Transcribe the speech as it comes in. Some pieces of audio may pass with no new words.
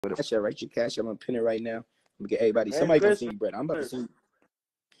with a cash out, write your cash. I'm gonna pin it right now. I'm gonna get everybody. Merry Somebody gonna Christmas. send you bread. I'm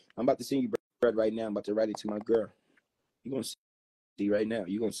about to send you bread right now. I'm about to write it to my girl. You gonna see right now.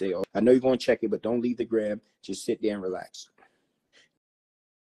 You gonna say, "Oh, I know you're gonna check it, but don't leave the gram. Just sit there and relax."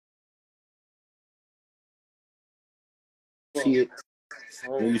 See it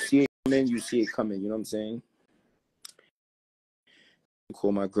when you see it coming. You see it coming. You know what I'm saying?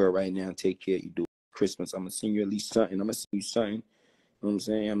 Call my girl right now. Take care. You do Christmas. I'm gonna send you at least something. I'm gonna send you something. You know what I'm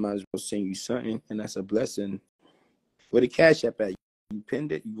saying? I might as well send you something, and that's a blessing. Where the cash app at? You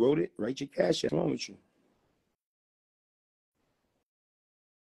pinned it. You wrote it. Write your cash app. What's wrong with you?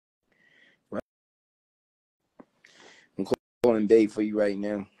 Right. I'm calling Babe for you right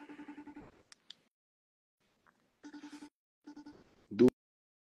now.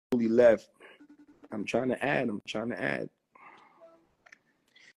 Doolie left. I'm trying to add.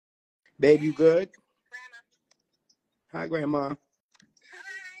 Babe, you good? Hi, Grandma. Hi.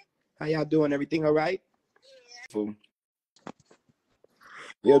 How y'all doing? Everything all right? Yeah.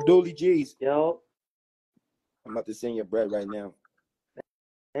 Yo, Doolie Gzz. Yo. I'm about to send your bread right now.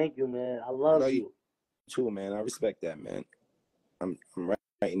 Thank you, man. I love you. Too, man. I respect that, man. I'm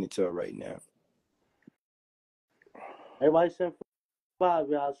writing it to her right now. Everybody send 5,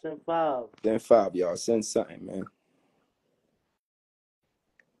 y'all. Send 5. Send 5, y'all. Send something, man.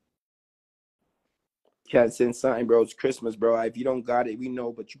 Can't send something, bro. It's Christmas, bro. If you don't got it, we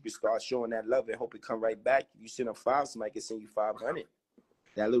know, but you can start showing that love and hope it come right back. If you send a 5, somebody can send you 500.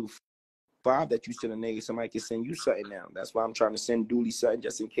 That little 5 that you send a nigga, somebody can send you something now. That's why I'm trying to send Doolie something,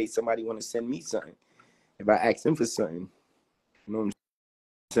 just in case somebody want to send me something. If I ask him for something, you know what I'm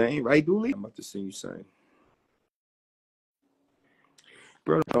saying? Right, Doolie? I'm about to send you something.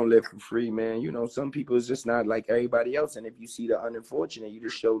 Bro, don't live for free, man. You know, some people is just not like everybody else. And if you see the unfortunate, you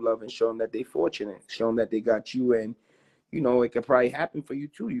just show love and show them that they fortunate. Show them that they got you, and you know, it could probably happen for you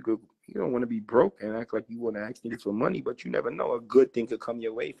too. You don't want to be broke and act like you want to ask niggas for money, but you never know. A good thing could come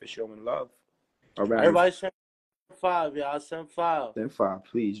your way for showing love. Everybody send 5, y'all. Send 5. Send 5,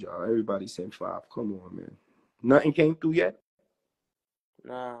 please, y'all. Everybody send 5. Come on, man. Nothing came through yet?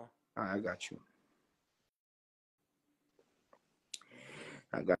 Nah. All right, I got you.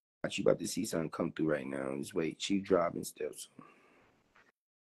 I got you. About to see something come through right now. Just wait. She's driving still. So.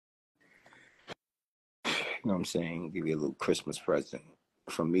 You know what I'm saying? Give you a little Christmas present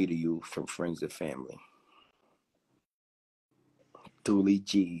from me to you, from friends and family. Doolie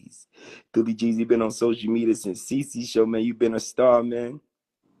Gzz. Doolie Gzz, you been on social media since TheCCshow, man. You been a star, man.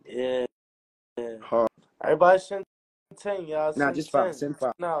 Yeah. Hard. Everybody send 10, y'all. Nah, just 5. Send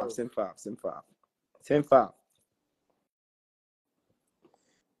 5. No. Send 5. Send 5. Send 5.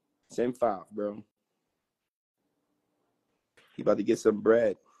 Send 5, bro. He about to get some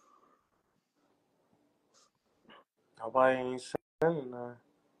bread. Nobody ain't sending that.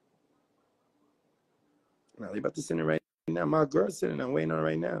 No, they about to send it right now. My girl's sending it. I'm waiting on it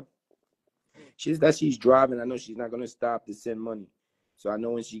right now. She's driving. I know she's not gonna stop to send money. So I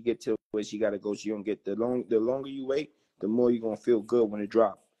know when she get to where she gotta go, she gonna get the longer you wait, the more you're gonna feel good when it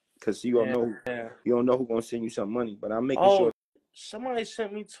drops. Cause you don't know who's gonna send you some money. But I'm making sure. Somebody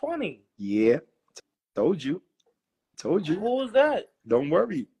sent me 20. Yeah. Told you. Who was that? Don't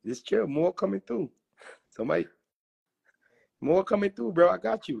worry. Just chill. More coming through. More coming through, bro. I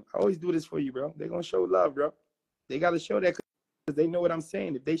got you. I always do this for you, bro. They're gonna show love, bro. They gotta show that because they know what I'm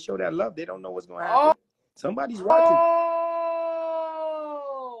saying. If they show that love, they don't know what's gonna happen. Somebody's watching.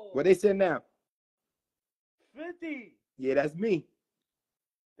 What they said now? 50. Yeah, that's me.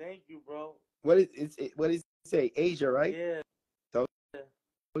 Thank you, bro. What is it say? Asia, right? Yeah. Told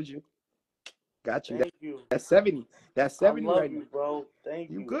you. Got you. Thank you. That's 70. That's 70 I love right you, now. bro. Thank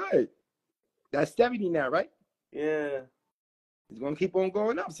you. You good. That's 70 now, right? Yeah. It's gonna keep on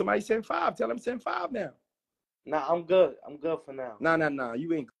going up. Somebody send 5. Tell them send 5 now. Nah, I'm good. I'm good for now. Nah.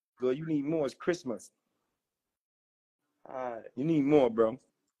 You ain't good. You need more. It's Christmas. All right. You need more, bro.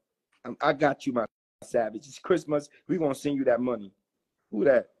 I got you, my savage. It's Christmas. We gonna send you that money. Who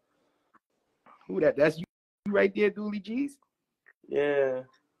that? That's you right there, Doolie Gzz? Yeah.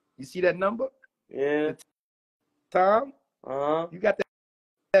 You see that number? Yeah. Tom? Uh-huh. You got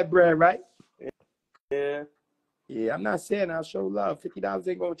that bread, right? Yeah. Yeah, I'm not saying I'll show love. $50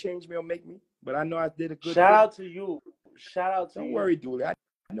 ain't gonna change me or make me, but I know I did a good Shout out to you. Don't worry, Doolie. I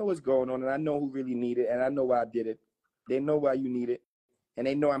know what's going on, and I know who really need it, and I know why I did it. They know why you need it, and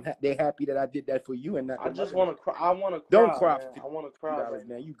they know they're happy that I did that for you and not. I just want to cry. I want to cry. Don't cry. Man. I want to cry,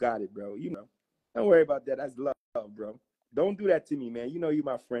 man. You got it, bro. You know. Don't worry about that. That's love, bro. Don't do that to me, man. You know you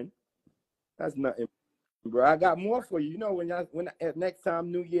my friend. That's nothing, bro. I got more for you. You know when next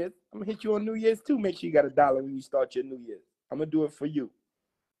time New Year's, I'm gonna hit you on New Year's too. Make sure you got $1 when you start your New Year's. I'm gonna do it for you.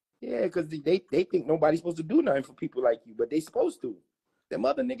 Yeah, because they think nobody's supposed to do nothing for people like you, but they supposed to. Them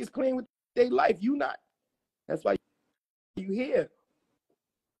other niggas playing with their life, you not. That's why you here.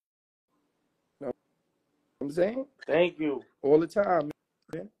 You know what I'm saying? Thank you. All the time,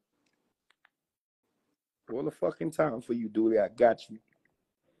 man. All the fucking time for you, Doolie. I got you.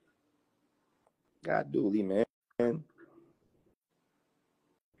 God, Doolie, man.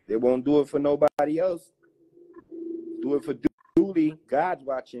 They won't do it for nobody else. Do it for Doolie. God's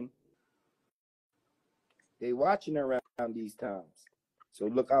watching. They watching around these times. So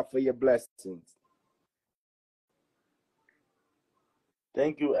look out for your blessings.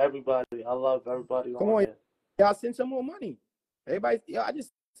 Thank you, everybody. I love everybody. Come on, y'all send some more money. Everybody, I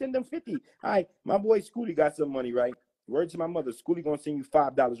just send them 50. All right, my boy Scooty got some money, right? Word to my mother, Scooty gonna send you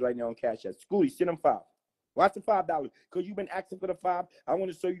 $5 right now on Cash App. Scooty, send him 5. Watch the $5. Because you've been asking for the 5. I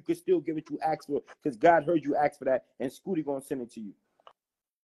want to show you could still give it you asked for. Because God heard you ask for that. And Scooty gonna send it to you.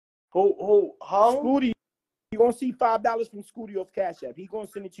 How? Scooty, you gonna see $5 from Scooty off Cash App. He gonna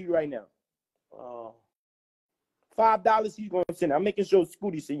send it to you right now. Oh. $5 he's gonna send. I'm making sure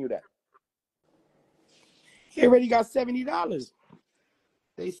Scooty send you that. He already got $70.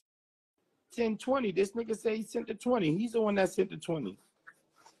 They sent 20. This nigga say he sent the 20. He's the one that sent the 20.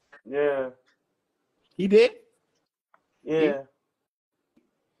 Yeah. He did? Yeah.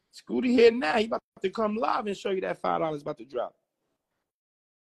 Scooty here now. He about to come live and show you that $5 about to drop.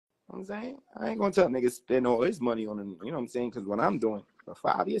 You know what I'm saying? I ain't gonna tell niggas spend all his money on him. You know what I'm saying? Because what I'm doing for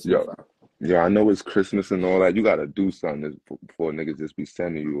 5 years, Yeah, I know it's Christmas and all that. You gotta do something before niggas just be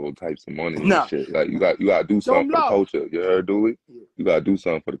sending you all types of money and shit. Like you gotta do something for the culture. You heard, Doolie? Yeah. You gotta do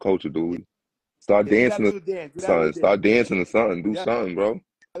something for the culture, Doolie. Start dancing to something. Start dancing to something. Do something, bro.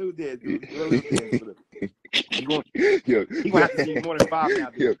 Do that, dude. He gonna have to see more than 5 now,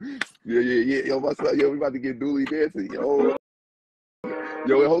 dude. Yeah. Yo, what's up? Yo, we about to get Doolie dancing. Yo,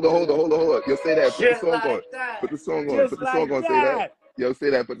 hold on. Yo, say that. Put the song on. Put the song on. Put the song on. Say that. Yo, say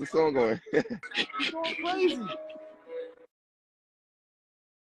that. Put the song on. You're going crazy.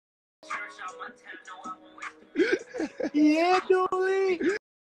 Yeah, Doolie.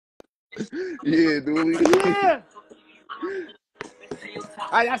 Yeah, Doolie. Yeah.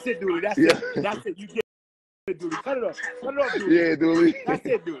 All right, that's it, Doolie. That's it. That's it. You get it, Doolie. Cut it off. Cut it off, Doolie. Yeah, Doolie. That's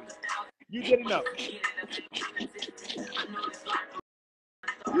it, Doolie. You did enough.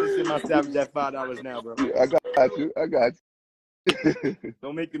 Let's send my savage at $5 now, bro. Yeah, I got you.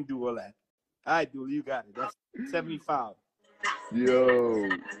 Don't make him do all that. All right, Doolie, you got it. That's 75. Yo.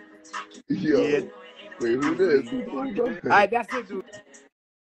 Yeah. Wait, who this? All right, that's it, Doolie.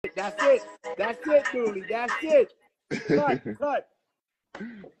 That's it, Doolie. That's it.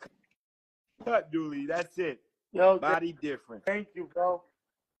 Cut, Doolie. That's it. Yo, body different. Thank you, bro.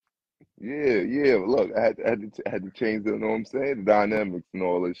 Yeah. Look, I had to change the, you know what I'm saying? The dynamics and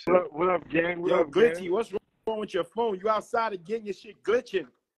all this shit. What up, gang? Yo, Glitchy, what's wrong with your phone? You outside again, your shit glitching.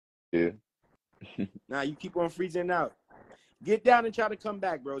 Yeah. Nah, you keep on freezing out. Get down and try to come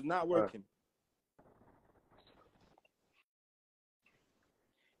back, bro. It's not working.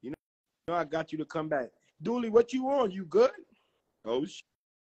 You know, I got you to come back. Doolie, what you on? You good? Oh,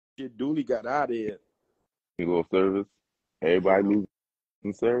 shit. Doolie got out of here. You go service. Everybody losing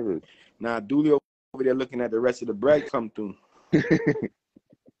service. Nah, Doolie over there looking at the rest of the bread come through.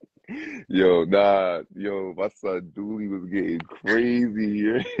 Yo, my son Doolie was getting crazy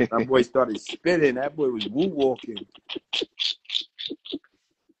here. That boy started spinning. That boy was woo-walking.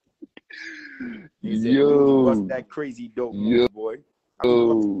 He said, yo, what's that crazy dope move, boy?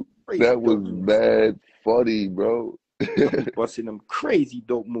 Yo, that was mad funny, bro. Busting them crazy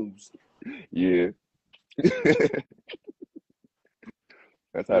dope moves. Yeah.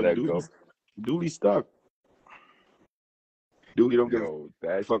 That's how that goes. Doolie stuck. Doolie don't give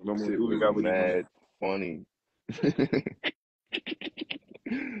that fuck no more. Shit Doolie was got what mad funny.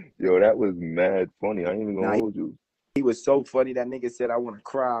 Yo, that was mad funny. I ain't even gonna hold you. He was so funny. That nigga said, I want to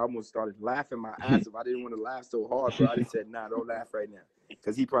cry. I almost started laughing my ass off. I didn't want to laugh so hard, bro. I just said, nah, don't laugh right now.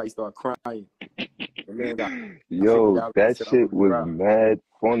 Because he probably started crying. Yo, that shit was mad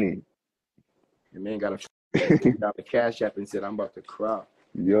funny. The man got a Cash App and said, I'm about to cry.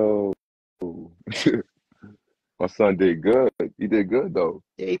 Yo. My son did good. He did good, though.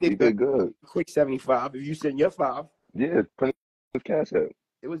 Yeah, he did good. Quick 75. If you send your 5. Yeah, print his Cash App.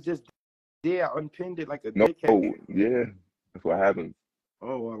 It was just there. I unpinned it like a dickhead. No, yeah. That's what happened.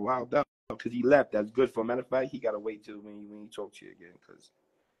 Oh, wow. Because he left. That's good for. Matter of fact, he got to wait till when he talk to you again. Because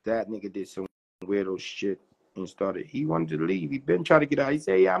that nigga did some weirdo shit and started. He wanted to leave. He been trying to get out. He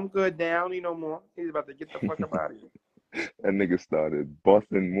said, yeah, I'm good now. I don't need no more. He's about to get the fuck up out of here. That nigga started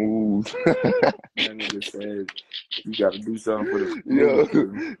busting moves. That nigga said, you gotta do something for the Yo,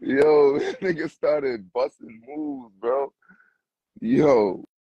 food. yo, that nigga started busting moves, bro. Yo,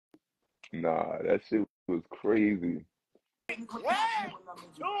 nah, that shit was crazy. Yeah,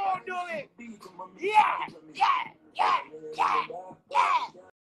 Doolie. Yeah.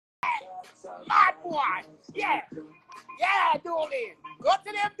 Mad boy. Yeah, Doolie. Go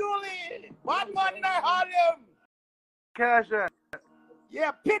to them, Doolie. One man in Harlem. Cash out.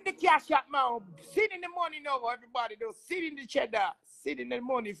 Yeah, pin the cash up, man. Sit in the money now, everybody. Do sit in the cheddar. Sit in the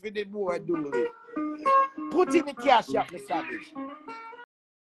money for the boy, Doolie. Put in the cash up, the savage.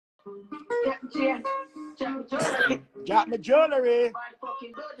 Got my jewelry.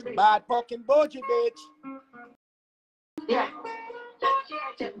 Bad fucking budget, bitch. Yeah.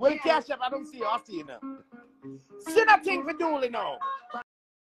 Well, cash up, I don't see you. I see you now. See that thing for Doolie now.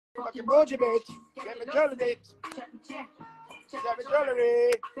 Fucking budget, bitch. Get my jewelry, bitch. Get my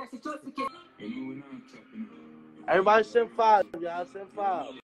jewelry. Everybody send 5, y'all. Send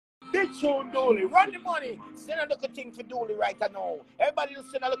 5. Big show Doolie. Run the money. Send a little thing for Doolie right now. Everybody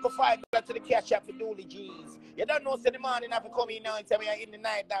just send a little $5 to the cash app for Doolie Gzz. You don't know, say the morning have to come in now and say we are in the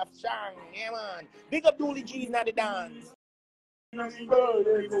night of strong. Yeah, man. Big up Doolie Gzz now the dance. Yeah,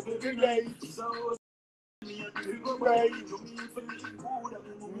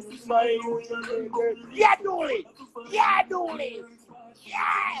 Doolie. Yeah, Doolie.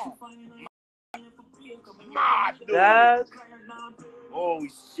 Yeah. Mad, Doolie. Dad. Oh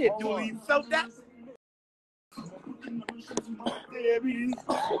shit, Doolie, you felt that?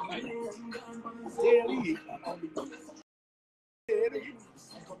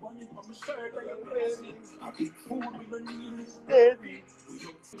 Steady.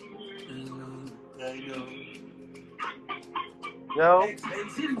 Yo.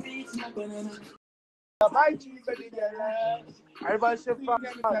 Everybody send 5, y'all.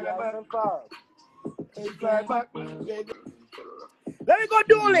 Send 5. Let me go,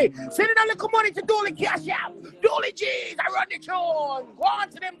 Doolie. Send a little money to Doolie Cash App. Doolie Gzz, I run the tune. Go on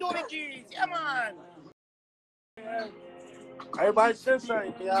to them, Doolie Gzz. Yeah, man. Everybody send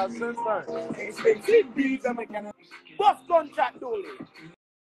something, y'all. Send something. Bust gunshot, Doolie.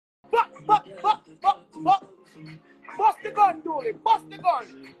 Bust the gun, Doolie. Bust the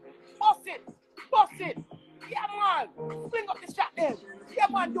gun. Bust it. Yeah, man. Fling up the shot them. Yeah,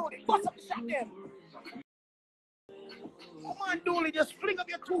 man, Doolie. Bust up the shot them. Come on, Doolie, just fling up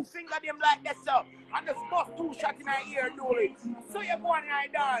your 2 fingers them like that, sir. And just bust 2 shots in our ear, Doolie. So you're born and I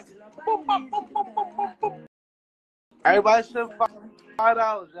dance. Boom, boom, boom, boom, boom, boom, boom. Everybody send $5,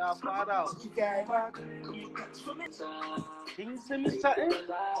 y'all. $5. Can you send me something?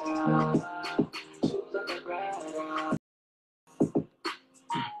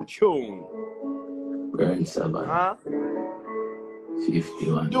 Tune. Huh?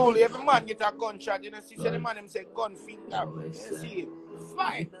 51. Doolie, every man get a gunshot. You know, see, the man him say gun finger. You see,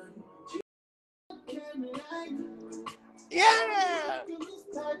 fine. Yeah.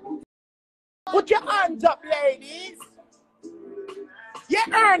 Put your hands up, ladies. Yeah,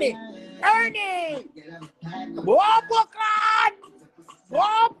 Ernie. Whoa, Buckland,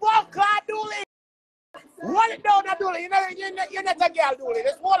 Doolie. Hold it down, Doolie. You're not a girl, Doolie.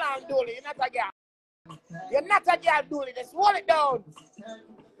 Just hold on, Doolie. You're not a girl. You're not a girl, Doolie. Just hold it down.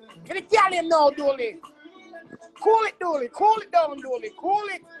 Can you tell him now, Doolie? Cool it, Doolie. Cool it down, Doolie. Cool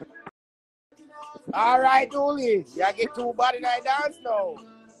it. All right, Doolie. You get 2 body night dance now.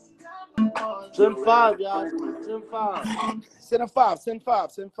 Send 5, y'all. Send 5. Send a 5.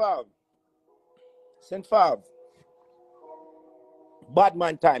 Send 5. Bad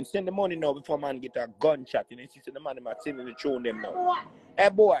man time. Send the money now before man get a gunshot. You know, see the man might send the tune them now. Hey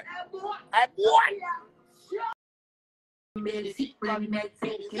boy. Let me go, Doolie.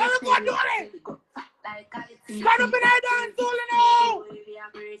 Stand up in that dance, Doolie now.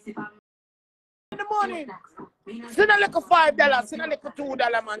 The money. Send a little $5. Send a little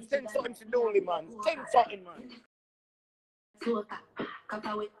 $2, man. Send something to Doolie, man. Send something, man.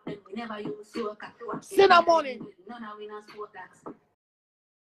 Send a money.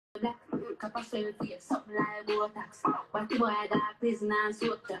 Something like Botox. But the boy I got prison and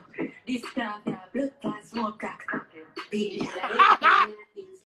soak up. This craft, blood clot, smoke crack. Yeah!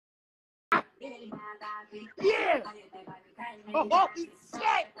 Oh,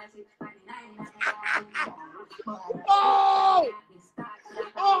 shit!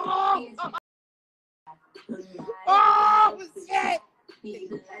 Oh, shit!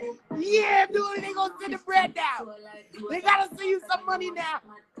 Yeah, dude, they gonna send the bread now. They gotta see you some money now.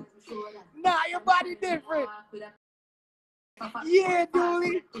 Nah, your body different. Yeah,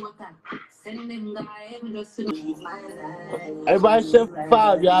 Doolie. Everybody send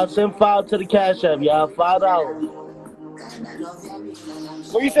 5, y'all. Send 5 to the Cash App, y'all. $5.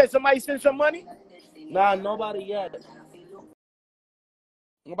 What you said? Somebody send some money? Nah, nobody yet.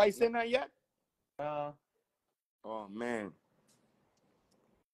 Nobody sent that yet? Oh man.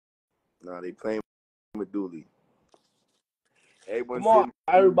 Nah, they playing with Doolie. Come on,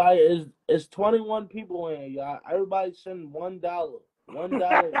 everybody. It's 21 people in here, y'all. Everybody send $1.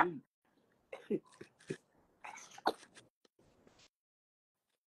 $1 each.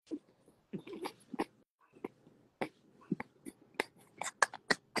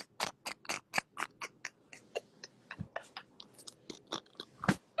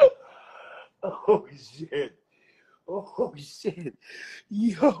 Oh shit. Oh shit.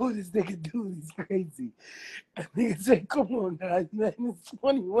 Yo, this nigga Doolie's crazy. That nigga said, come on guys, man. There's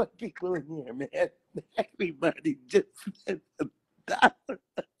 21 people in here, man. Everybody just sent $1.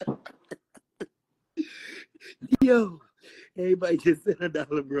 Yo, everybody just sent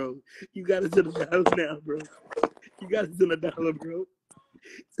 $1, bro. You gotta send $1 now, bro. You gotta send $1, bro.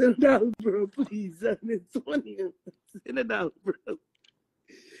 Send $1, bro, please. Send $20. Send $1, bro.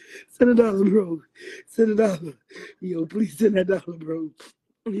 Send $1, bro. Send $1. Yo, please send $1, bro.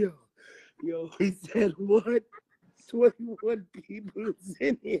 Yo, he said what? 21 people is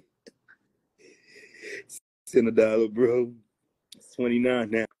in here. Send $1, bro. It's 29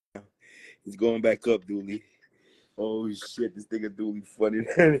 now. It's going back up, Doolie. Oh shit, this nigga Doolie funny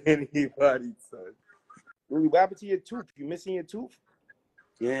than anybody, son. Doolie, what happened to your tooth? You missing your tooth?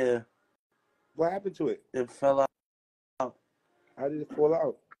 Yeah. What happened to it? It fell out. How did it fall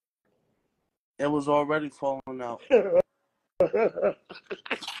out? It was already falling out.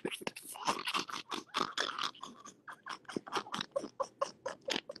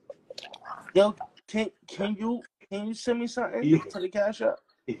 Yo, can you send me something to the Cash App?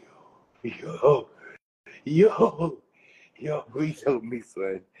 Yo, please help me,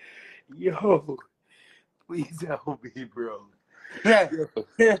 son. Yo, please help me, bro. Yeah.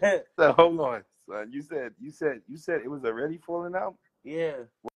 So hold on, son. You said it was already falling out? Yeah.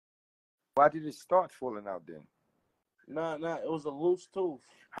 Why did it start falling out then? Nah, it was a loose tooth.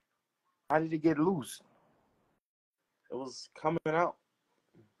 How did it get loose? It was coming out.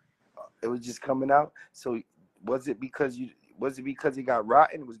 It was just coming out. So was it because it got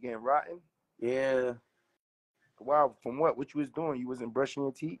rotten? It was getting rotten? Yeah. Wow, from what? What you was doing? You wasn't brushing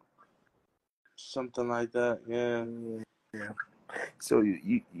your teeth? Something like that, yeah. Yeah. So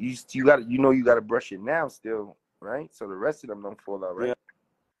you gotta brush it now still, right? So the rest of them don't fall out, right? Yeah,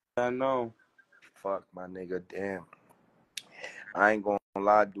 I know. Fuck my nigga, damn. I ain't gonna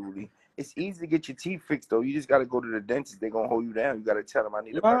lie, Doolie. It's easy to get your teeth fixed though. You just gotta go to the dentist. They gonna hold you down. You gotta tell them I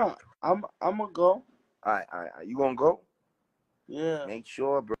need a Nah, I'm gonna go. All right. You gonna go? Yeah. Make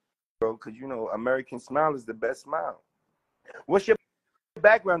sure, bro, because you know American smile is the best smile. What's your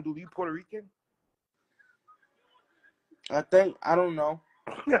background, Doolie? You Puerto Rican? I don't know.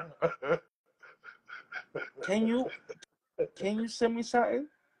 Can you send me something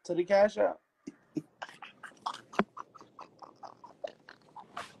to the Cash App?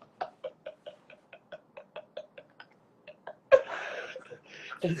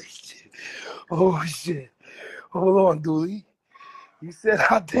 Oh shit. Hold on, Doolie. You said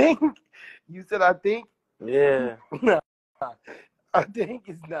I think? You said I think? Yeah. Nah. I think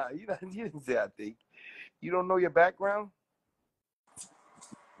it's not. You didn't say I think. You don't know your background?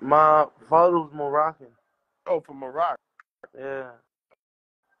 My father was Moroccan. Oh, from Morocco. Yeah.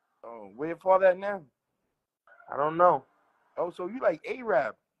 Oh, where your father at now? I don't know. Oh, so you like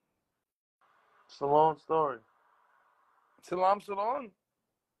Arab? It's a long story. Salam. Salam.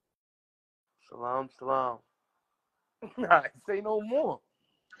 Nah, say no more.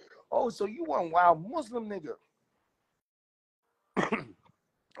 Oh, so you one wild Muslim nigga.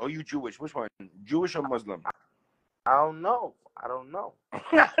 Oh, you Jewish? Which one? Jewish or Muslim? I don't know. I don't know.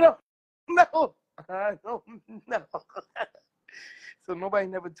 So nobody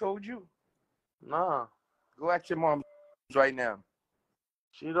never told you? Nah. Go ask your mom right now.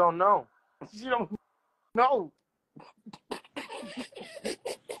 She don't know. She don't know.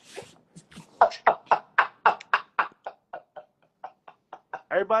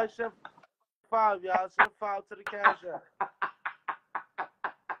 Everybody send 5, y'all. Send 5 to the Cash App.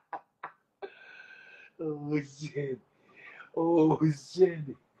 Oh shit. Oh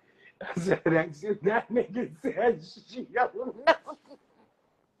shit. I said that nigga said she don't know.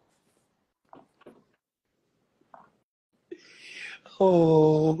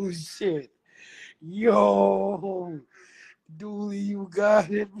 Oh shit. Yo. Doolie, you got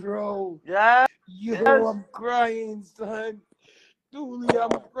it, bro. Yeah. Yo, I'm crying, son. Doolie,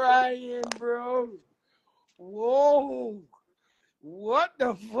 I'm crying, bro. Whoa. What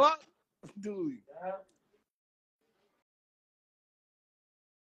the fuck? Doolie.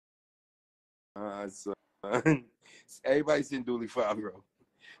 Son. Everybody send Doolie 5, bro.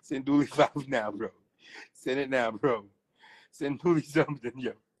 Send Doolie 5 now, bro. Send it now, bro. Send Doolie something,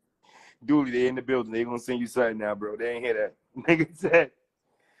 yo. Doolie, they in the building. They gonna send you something now, bro. They ain't hear that. Nigga said,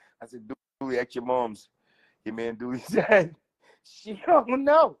 I said, Doolie, at your mom's. Your man Doolie said, she don't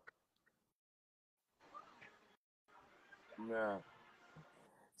know. Nah.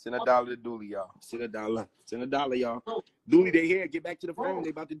 Send $1 to Doolie, y'all. Send $1. Send $1, y'all. Doolie, they here. Get back to the phone.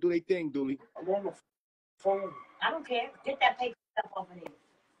 They about to do their thing, Doolie. I'm on the phone. I don't care. Get that paper stuff over there.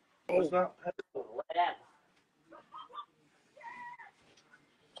 Oh, it's not. Whatever.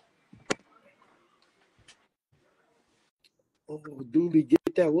 Oh, Doolie,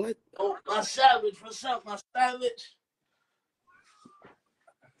 get that what? Oh, my savage. What's up, my savage?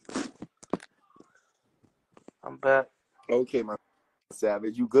 I'm back. Okay, my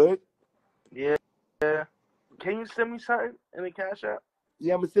savage. You good? Yeah. Can you send me something in the Cash App?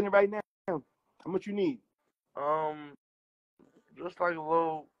 Yeah, I'm gonna send it right now. How much you need? Just like a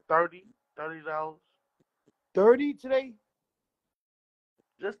little $30. 30 today?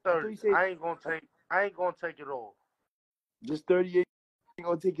 Just 30. I ain't gonna take it all. Just 38. You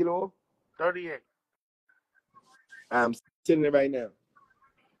gonna take it all? 38. I'm sending it right now.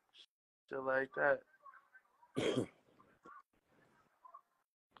 Shit like that.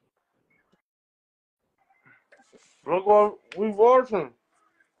 Look what we watching.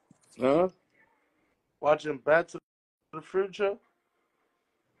 Huh? Watching Back to the Future.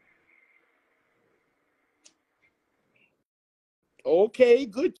 Okay,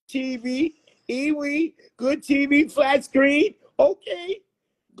 good TV. Iwi, good TV, flat screen. Okay.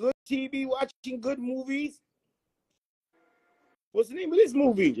 Good TV, watching good movies. What's the name of this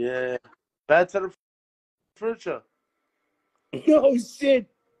movie? Yeah. Back to the Future. No shit.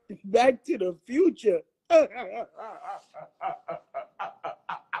 Back to the Future. Oh,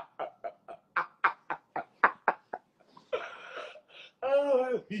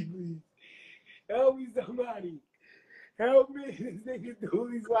 help me, please. Help me, somebody. Help me. This nigga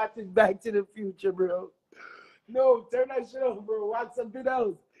Dooley's watching Back to the Future, bro. No, turn that shit off, bro. Watch something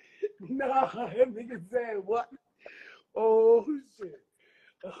else. Nah, that nigga said what? Oh, shit.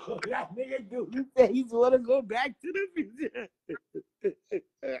 Oh, that nigga Dooley said he's want to go back to the future.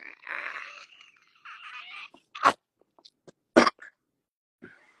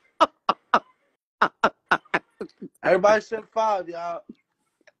 Everybody sent 5, y'all.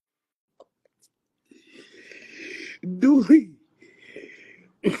 Dooley.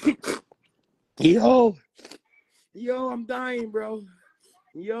 Yo, I'm dying, bro.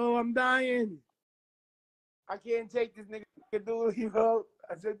 Yo, I'm dying. I can't take this nigga Dooley, bro.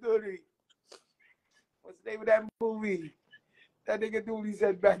 I said, Dooley, what's the name of that movie? That nigga Dooley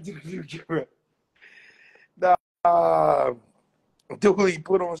said Back to the Future, bro. Dooley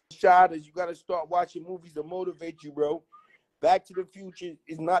put on shadows. You got to start watching movies to motivate you, bro. Back to the Future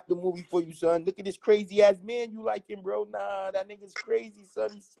is not the movie for you, son. Look at this crazy ass man you like him, bro. Nah, that nigga's crazy,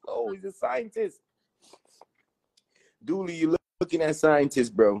 son. He's slow. He's a scientist. Dooley, you're looking at scientists,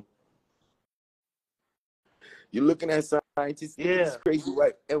 bro. You're looking at scientists. Yeah. It's crazy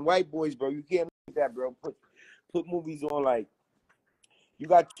white boys, bro. You can't look at that, bro. Put movies on like. You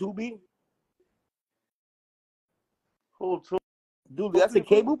got Tubi? Who, Dooley, that's a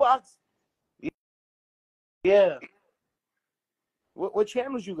cable box? Yeah. What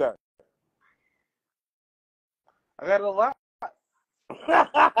channels you got? I got a lot.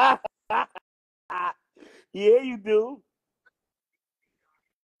 Yeah, you do.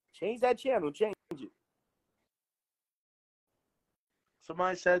 Change that channel. Change it.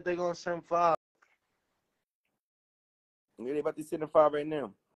 Somebody said they're going to send 5. Yeah, they about to send a 5 right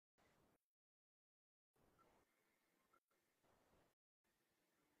now.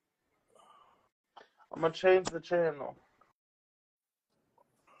 I'm going to change the channel.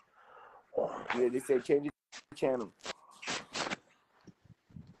 Yeah, they said change the channel.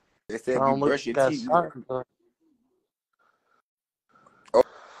 They said you brush your teeth.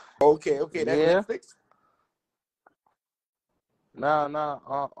 Okay, that's yeah. Netflix? Nah,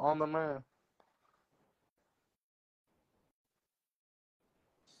 on the man.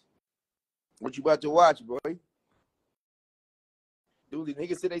 What you about to watch, boy? Dude, the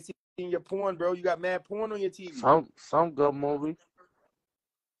niggas said they seen your porn, bro. You got mad porn on your TV. Some good movie.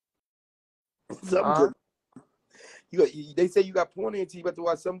 Some good. They say you got porn on your TV. You about to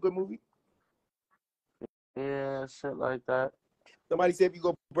watch some good movie? Yeah, shit like that. Somebody said if you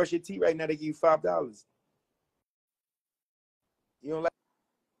go brush your teeth right now, they give you $5. You don't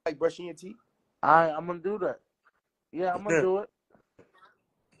like brushing your teeth? I'm gonna do that. Yeah, I'm gonna do it.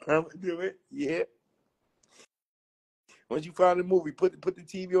 I'm gonna do it. Yeah. Once you find the movie, put the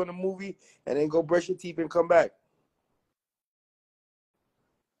TV on the movie, and then go brush your teeth and come back.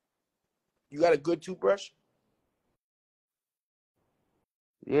 You got a good toothbrush?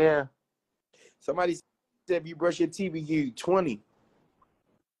 Yeah. Somebody said if you brush your teeth, we give you 20.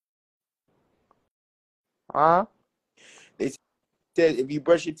 Huh? They said if you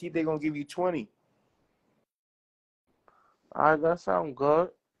brush your teeth, they're gonna give you 20. All right, that sounds good.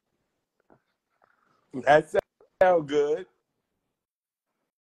 That sounds good.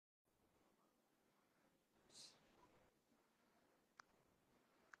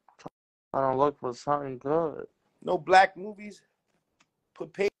 I don't look for something good. No black movies.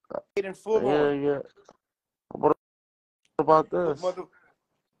 Put paid in full on. Yeah. What about this?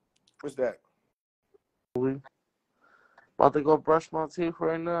 What's that? About to go brush my teeth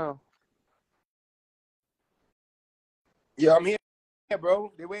right now. Yeah, I'm here,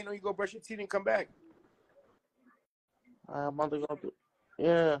 bro. They waiting on you to go brush your teeth and come back. I'm about to go.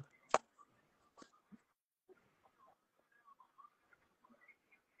 Yeah.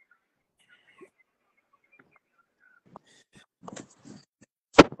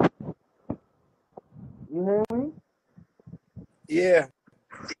 You hear me? Yeah.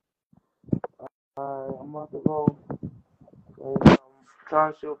 Alright, I'm about to go. I'm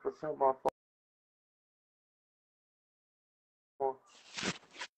trying to see what percent my phone.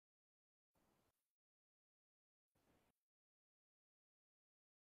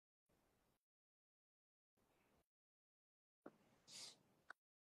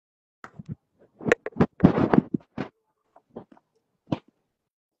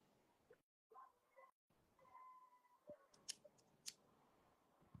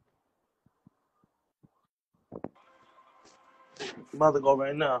 I'm about to go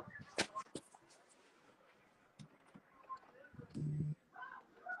right now.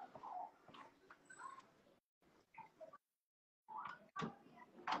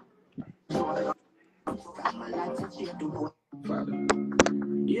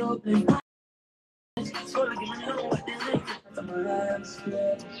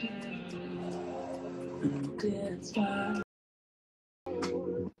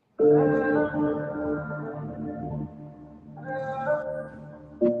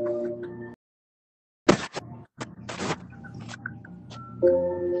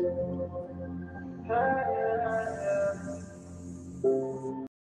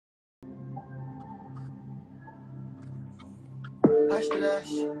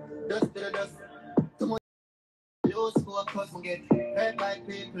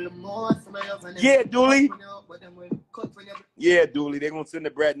 Yeah, Doolie. Yeah, Doolie. They're gonna send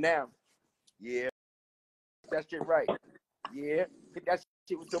the bread now. Yeah. That shit right. Yeah. Hit that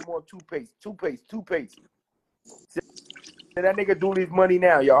shit with some more toothpaste. Toothpaste. Send that nigga Doolie's money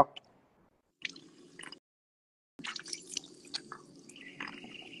now, y'all.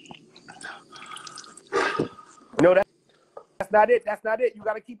 No, that's not it. That's not it. You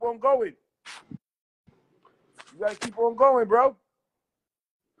gotta keep on going. You gotta keep on going, bro.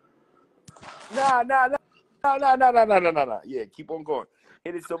 Nah. Yeah, keep on going.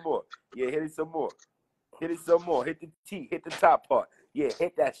 Hit it some more. Yeah, hit it some more. Hit it some more. Hit the T. Hit the top part. Yeah,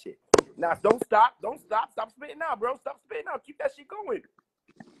 hit that shit. Now, don't stop. Don't stop. Stop spitting out, bro. Stop spitting out. Keep that shit going.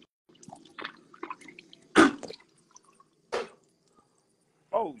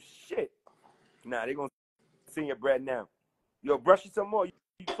 Oh, shit. Nah, they gonna send your bread now. Yo, brush it some more. You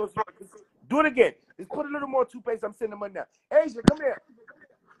supposed to do it again. Just put a little more toothpaste. I'm sending money now. Asia, come here.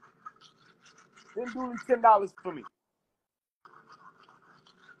 Then do $10 for me.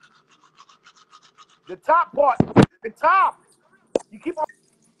 The top part. The top. You keep on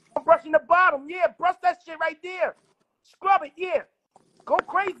brushing the bottom. Yeah, brush that shit right there. Scrub it. Yeah. Go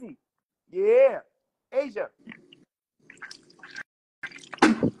crazy. Yeah. Asia.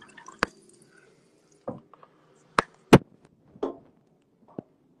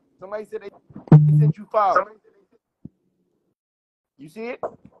 Somebody said they sent you $5. You see it?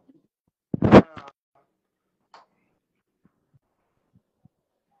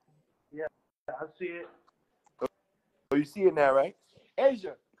 Yeah, I see it. Oh, you see it now, right?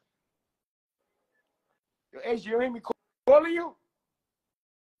 Asia. Yo, Asia, you hear me calling you?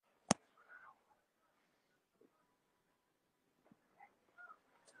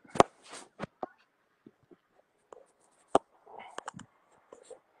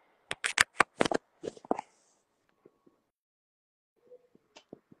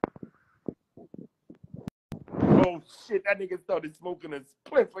 shit, that nigga started smoking a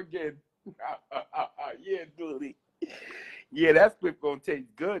spliff again. Yeah, Doolie. Yeah, that spliff gonna taste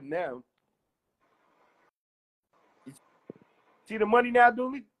good now. You see the money now,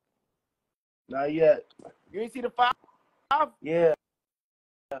 Doolie? Not yet. You ain't see the 5? Yeah.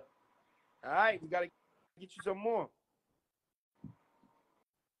 All right, we gotta get you some more.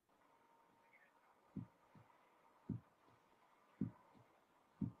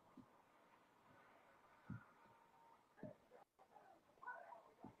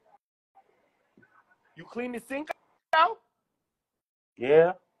 You clean the sink out?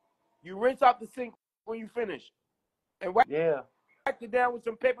 Yeah. You rinse out the sink when you finish, and wipe it down with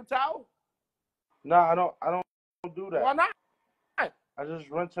some paper towel? No, I don't do that. Why not? I just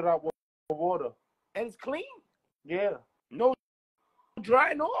rinse it out with water. And it's clean? Yeah. No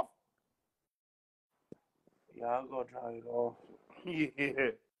drying off? Yeah, I'll go dry it off.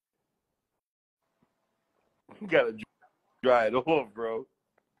 Yeah. You gotta dry it off, bro.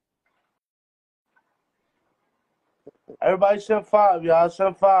 Everybody send 5, y'all.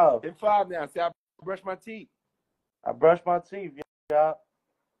 Send 5. Send 5 now. See, I brush my teeth. I brush my teeth, y'all.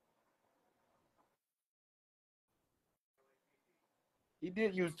 He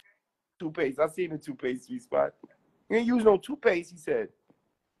did use toothpaste. I seen the toothpaste sweet spot. He ain't use no toothpaste, he said.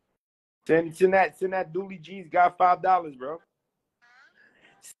 Send that Doolie Gzz got $5, bro.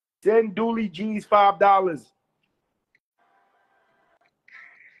 Send Doolie Gzz $5.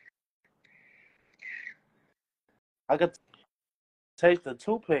 I could taste the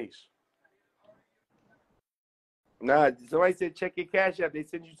toothpaste. Nah, somebody said check your cash app. They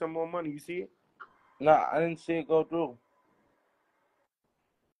send you some more money. You see it? Nah, I didn't see it go through.